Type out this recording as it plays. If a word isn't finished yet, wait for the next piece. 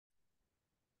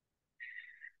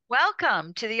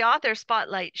Welcome to the Author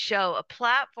Spotlight Show, a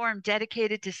platform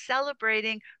dedicated to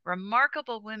celebrating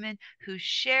remarkable women who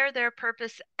share their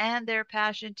purpose and their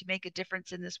passion to make a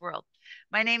difference in this world.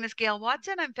 My name is Gail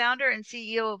Watson. I'm founder and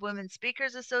CEO of Women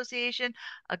Speakers Association,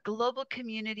 a global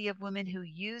community of women who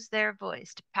use their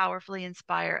voice to powerfully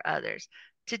inspire others.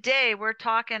 Today, we're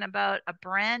talking about a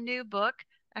brand new book,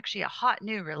 actually a hot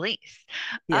new release,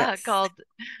 Yes. called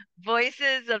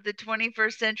Voices of the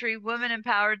 21st Century Women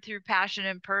Empowered Through Passion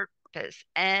and Purpose.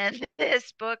 And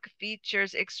this book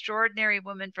features extraordinary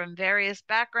women from various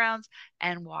backgrounds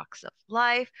and walks of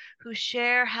life who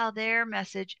share how their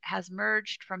message has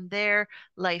merged from their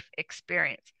life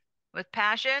experience. With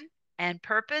passion and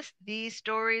purpose, these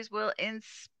stories will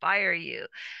inspire you.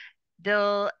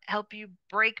 They'll help you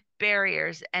break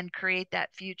barriers and create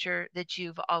that future that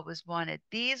you've always wanted.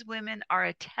 These women are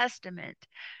a testament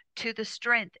to the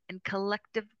strength and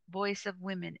collective voice of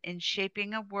women in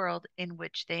shaping a world in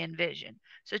which they envision.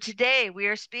 So today we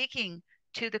are speaking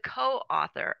to the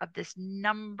co-author of this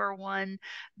number one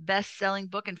best-selling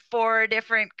book in four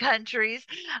different countries,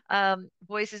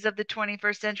 Voices of the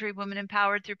 21st Century Women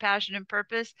Empowered Through Passion and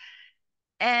Purpose.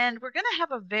 And we're going to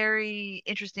have a very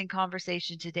interesting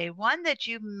conversation today, one that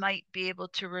you might be able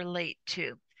to relate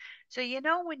to. So,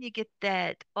 when you get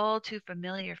that all too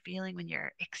familiar feeling when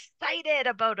you're excited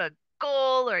about a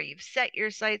goal or you've set your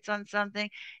sights on something,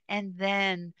 and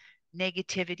then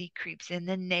negativity creeps in,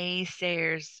 the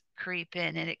naysayers creep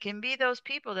in, and it can be those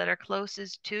people that are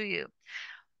closest to you.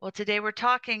 Well, today we're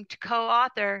talking to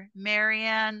co-author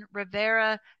Maryann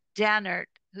Rivera-Dannert,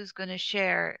 who's going to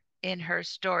share in her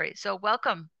story. So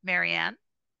welcome, Maryann.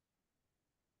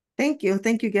 Thank you.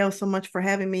 Thank you, Gail, so much for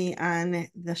having me on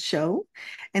the show.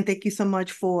 And thank you so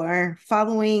much for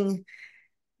following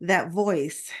that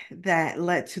voice that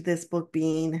led to this book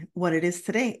being what it is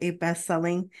today, a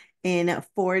best-selling in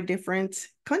four different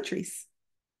countries.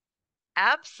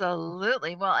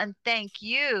 Absolutely. Well, and thank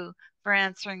you for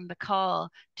answering the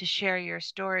call to share your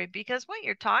story because what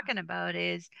you're talking about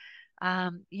is,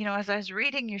 as I was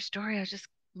reading your story,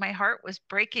 my heart was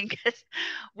breaking because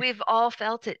we've all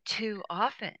felt it too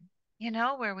often,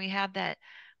 where we have that,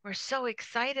 we're so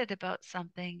excited about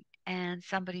something and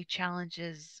somebody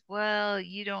challenges, well,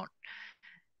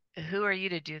 who are you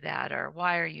to do that? Or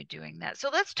why are you doing that? So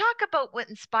let's talk about what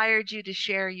inspired you to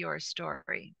share your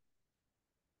story.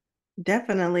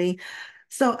 Definitely.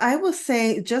 So I will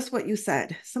say just what you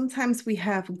said. Sometimes we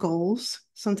have goals.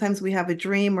 Sometimes we have a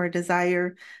dream or a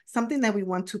desire, something that we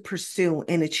want to pursue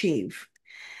and achieve.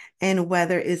 And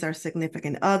whether it's our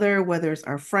significant other, whether it's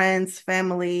our friends,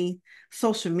 family,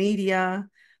 social media,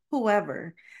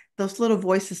 whoever, those little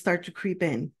voices start to creep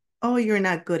in. Oh, you're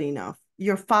not good enough.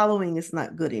 Your following is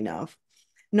not good enough.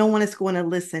 No one is going to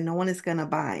listen. No one is going to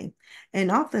buy.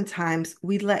 And oftentimes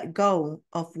we let go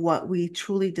of what we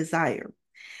truly desire.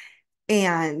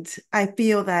 And I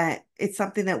feel that it's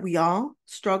something that we all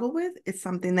struggle with. It's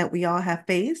something that we all have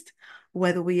faced,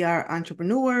 whether we are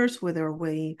entrepreneurs, whether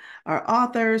we are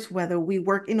authors, whether we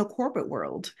work in a corporate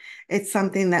world. It's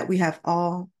something that we have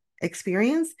all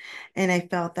experienced. And I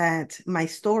felt that my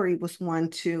story was one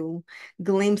to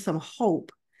glean some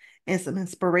hope and some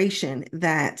inspiration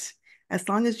that as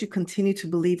long as you continue to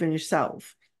believe in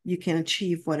yourself, you can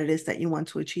achieve what it is that you want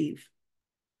to achieve.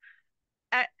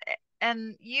 A-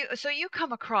 and you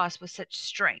come across with such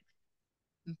strength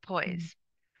and poise.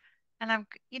 And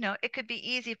it could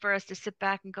be easy for us to sit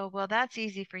back and go, well, that's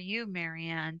easy for you,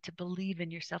 Maryann, to believe in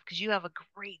yourself because you have a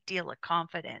great deal of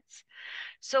confidence.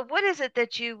 So what is it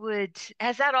that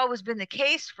has that always been the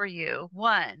case for you?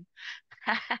 One,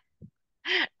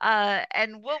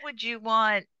 and what would you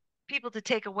want people to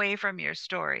take away from your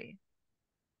story?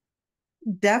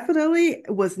 Definitely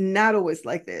was not always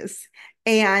like this.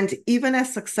 And even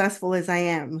as successful as I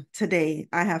am today,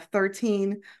 I have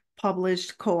 13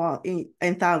 published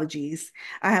anthologies.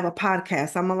 I have a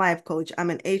podcast. I'm a life coach. I'm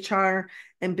an HR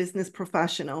and business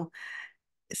professional.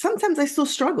 Sometimes I still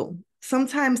struggle.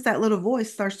 Sometimes that little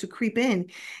voice starts to creep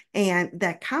in, and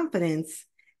that confidence,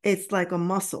 it's like a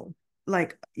muscle,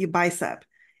 like your bicep.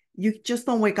 You just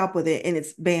don't wake up with it and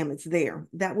it's bam, it's there.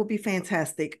 That would be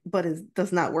fantastic, but it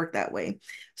does not work that way.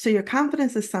 So your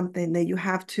confidence is something that you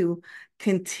have to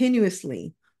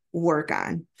continuously work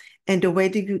on. And the way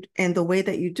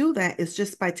that you do that is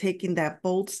just by taking that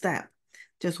bold step,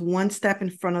 just one step in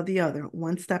front of the other,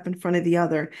 one step in front of the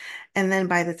other. And then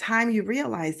by the time you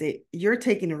realize it, you're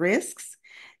taking risks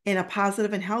in a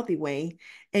positive and healthy way,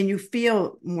 and you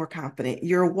feel more confident.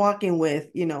 You're walking with,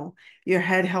 your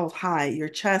head held high, your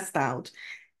chest out,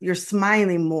 you're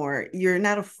smiling more. You're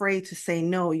not afraid to say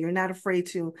no. You're not afraid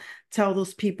to tell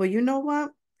those people, you know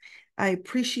what? I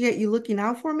appreciate you looking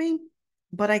out for me,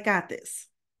 but I got this.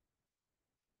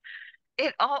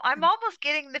 It all I'm almost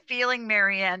getting the feeling,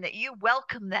 Maryann, that you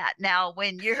welcome that now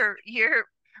when you're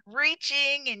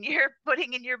reaching and you're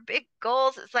putting in your big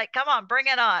goals. It's like, come on, bring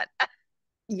it on.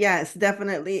 Yes,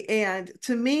 definitely. And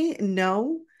to me,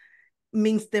 no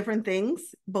means different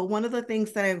things. But one of the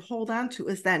things that I hold on to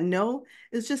is that no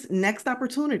is just next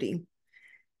opportunity.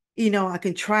 I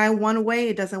can try one way,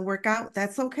 it doesn't work out.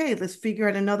 That's okay. Let's figure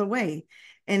out another way.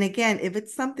 And again, if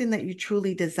it's something that you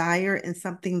truly desire and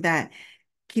something that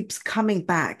keeps coming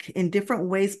back in different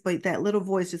ways, but that little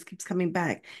voice just keeps coming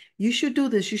back. You should do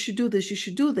this. You should do this. You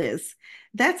should do this.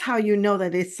 That's how you know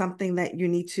that it's something that you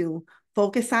need to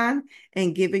focus on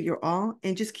and give it your all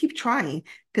and just keep trying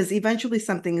because eventually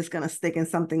something is going to stick and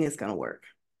something is going to work.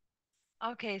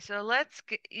 Okay, so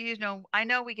I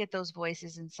know we get those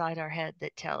voices inside our head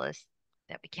that tell us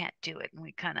that we can't do it and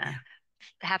we kind of Yeah.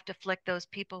 have to flick those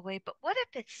people away. But what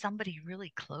if it's somebody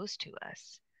really close to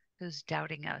us who's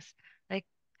doubting us? Like,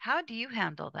 how do you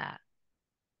handle that?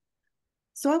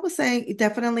 So I would say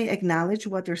definitely acknowledge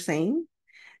what they're saying,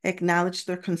 acknowledge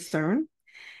their concern.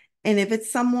 And if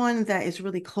it's someone that is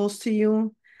really close to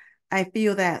you, I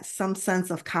feel that some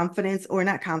sense of confidence, or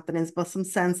not confidence, but some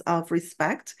sense of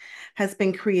respect has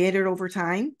been created over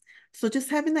time. So just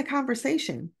having that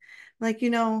conversation, like,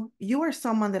 you are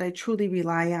someone that I truly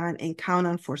rely on and count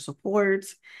on for support,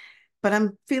 but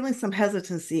I'm feeling some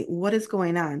hesitancy. What is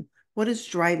going on? What is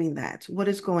driving that? What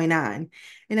is going on?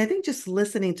 And I think just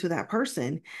listening to that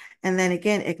person and then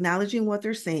again, acknowledging what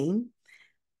they're saying,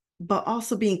 but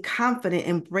also being confident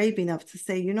and brave enough to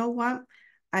say, you know what?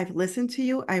 I've listened to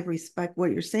you. I respect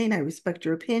what you're saying. I respect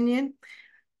your opinion.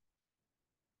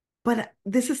 But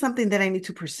this is something that I need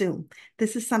to pursue.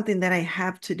 This is something that I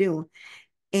have to do.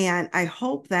 And I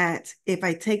hope that if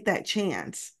I take that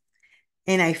chance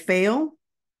and I fail,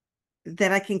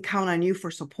 that I can count on you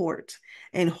for support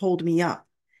and hold me up.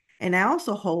 And I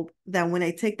also hope that when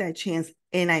I take that chance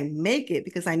and I make it,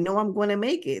 because I know I'm going to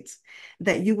make it,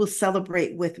 that you will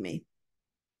celebrate with me.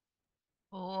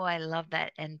 Oh, I love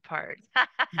that end part.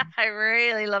 Yeah. I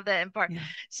really love that end part. Yeah.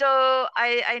 So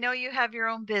I know you have your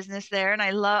own business there, and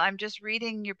I'm just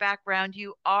reading your background.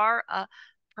 You are a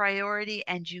priority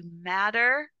and you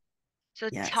matter. So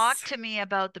talk Yes. to me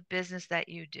about the business that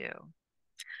you do.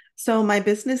 So my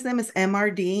business name is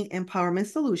MRD Empowerment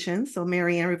Solutions. So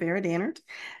Maryann Rivera-Dannert,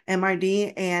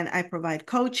 MRD, and I provide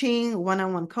coaching,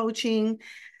 one-on-one coaching,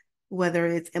 whether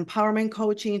it's empowerment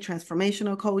coaching,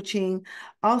 transformational coaching,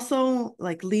 also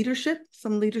like leadership,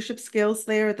 some leadership skills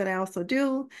there that I also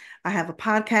do. I have a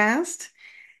podcast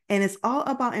and it's all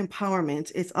about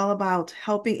empowerment. It's all about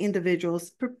helping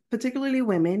individuals, particularly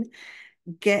women,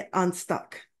 get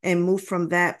unstuck and move from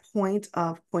that point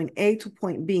of point A to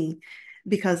point B.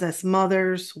 Because as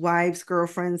mothers, wives,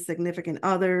 girlfriends, significant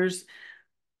others,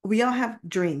 we all have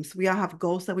dreams. We all have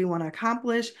goals that we want to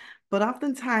accomplish, but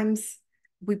oftentimes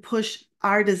we push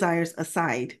our desires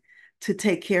aside to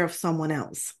take care of someone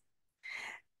else.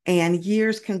 And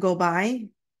years can go by,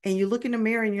 and you look in the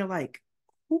mirror and you're like,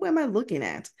 who am I looking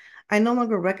at? I no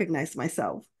longer recognize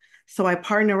myself. So I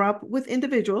partner up with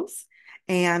individuals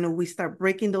and we start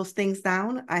breaking those things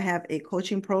down. I have a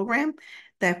coaching program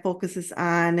that focuses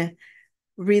on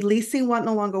releasing what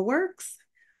no longer works,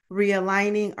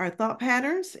 realigning our thought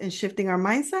patterns and shifting our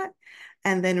mindset,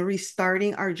 and then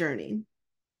restarting our journey.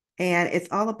 And it's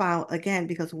all about, again,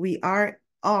 because we are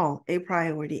all a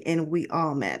priority and we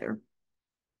all matter.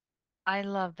 I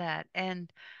love that.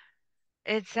 And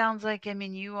it sounds like, I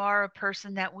mean, you are a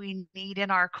person that we need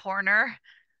in our corner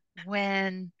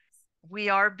when we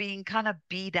are being kind of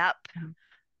beat up Yeah.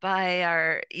 by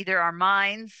our either our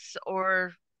minds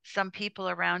or some people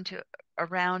around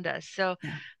us. So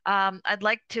Yeah. I'd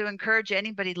like to encourage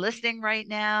anybody listening right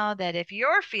now that if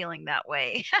you're feeling that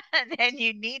way and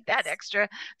you need that extra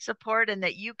support and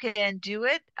that you can do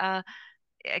it,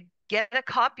 get a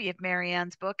copy of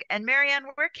Maryann's book. And Maryann,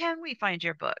 where can we find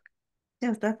your book?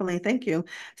 Yes, definitely. Thank you.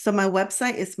 So my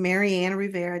website is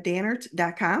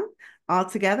maryannrivera.dannert.com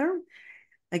altogether.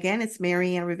 Again, it's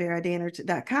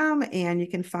maryannrivera.dannert.com, and you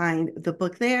can find the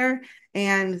book there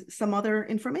and some other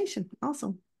information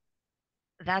also.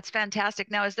 That's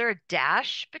fantastic. Now, is there a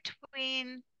dash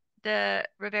between the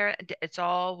Rivera? It's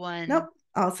all one. Nope,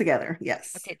 altogether.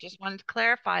 Yes. Okay, just wanted to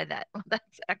clarify that.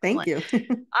 That's Thank excellent.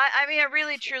 you. I mean, I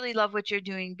really truly love what you're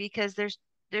doing because there's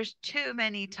too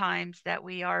many times that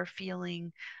we are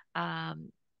feeling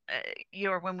um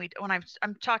when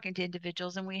I'm talking to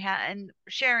individuals and we have and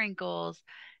sharing goals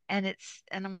and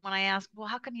when I ask, well,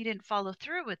 how come you didn't follow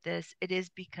through with this? It is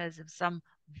because of some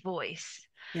voice.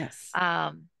 Yes.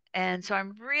 Um And so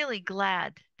I'm really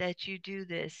glad that you do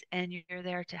this and you're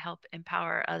there to help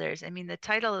empower others. I mean, the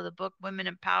title of the book, Women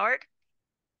Empowered,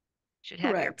 should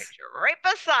have your Correct. picture right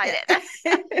beside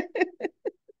Yeah. it.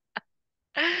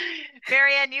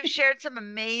 Maryann, you've shared some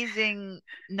amazing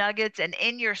nuggets, and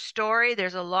in your story,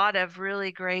 there's a lot of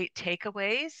really great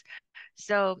takeaways.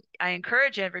 So I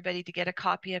encourage everybody to get a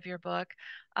copy of your book.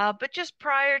 But just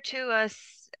prior to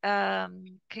us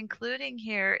concluding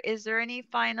here, is there any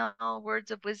final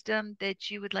words of wisdom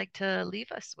that you would like to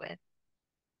leave us with?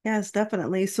 Yes,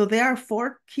 definitely. So there are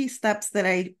four key steps that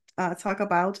I talk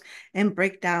about and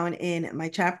break down in my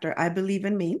chapter, I Believe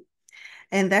in Me.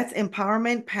 And that's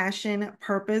empowerment, passion,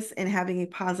 purpose, and having a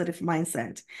positive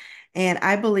mindset. And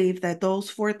I believe that those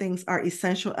four things are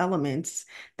essential elements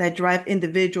that drive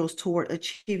individuals toward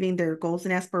achieving their goals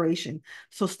and aspiration.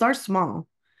 So start small.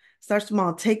 Start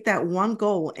small. Take that one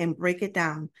goal and break it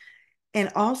down. And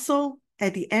also,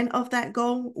 at the end of that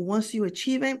goal, once you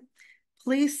achieve it,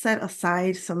 please set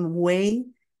aside some way,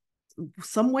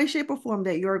 shape, or form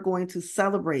that you're going to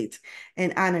celebrate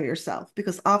and honor yourself.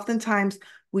 Because oftentimes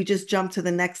we just jump to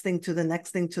the next thing, to the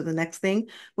next thing, to the next thing,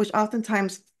 which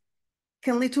oftentimes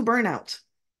can lead to burnout.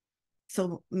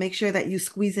 So make sure that you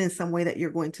squeeze in some way that you're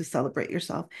going to celebrate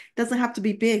yourself. It doesn't have to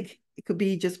be big. It could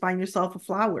be just buying yourself a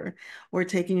flower or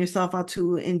taking yourself out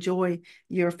to enjoy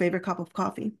your favorite cup of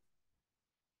coffee.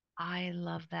 I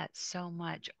love that so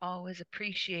much. Always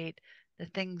appreciate the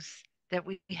things that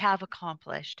we have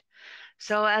accomplished.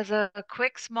 So, as a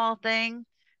quick small thing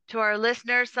to our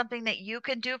listeners, something that you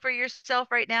can do for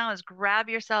yourself right now is grab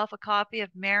yourself a copy of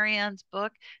Maryann's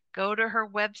book, go to her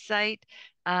website,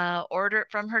 order it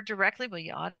from her directly. Will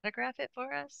you autograph it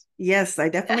for us? Yes, I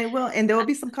definitely will. And there will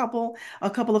be a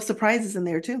couple of surprises in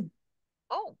there too.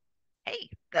 Oh, hey,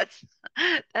 that's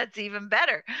that's even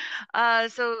better.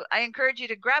 So I encourage you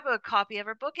to grab a copy of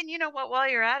her book, and you know what? While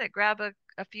you're at it, grab a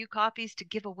few copies to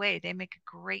give away. They make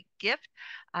a great gift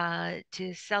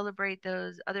to celebrate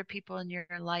those other people in your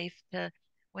life. To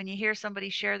when you hear somebody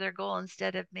share their goal,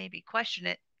 instead of maybe question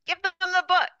it, give them the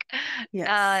book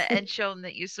Yes. and show them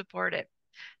that you support it.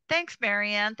 Thanks,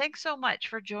 Maryann. Thanks so much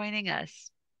for joining us.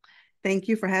 Thank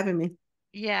you for having me.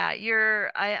 Yeah,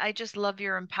 I just love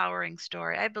your empowering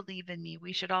story. I believe in me.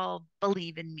 We should all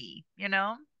believe in me, you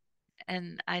know?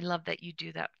 And I love that you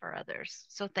do that for others.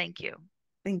 So thank you.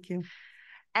 Thank you.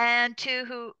 And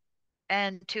to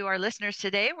our listeners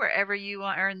today, wherever you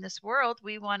are in this world,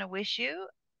 we want to wish you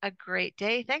a great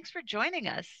day. Thanks for joining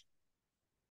us.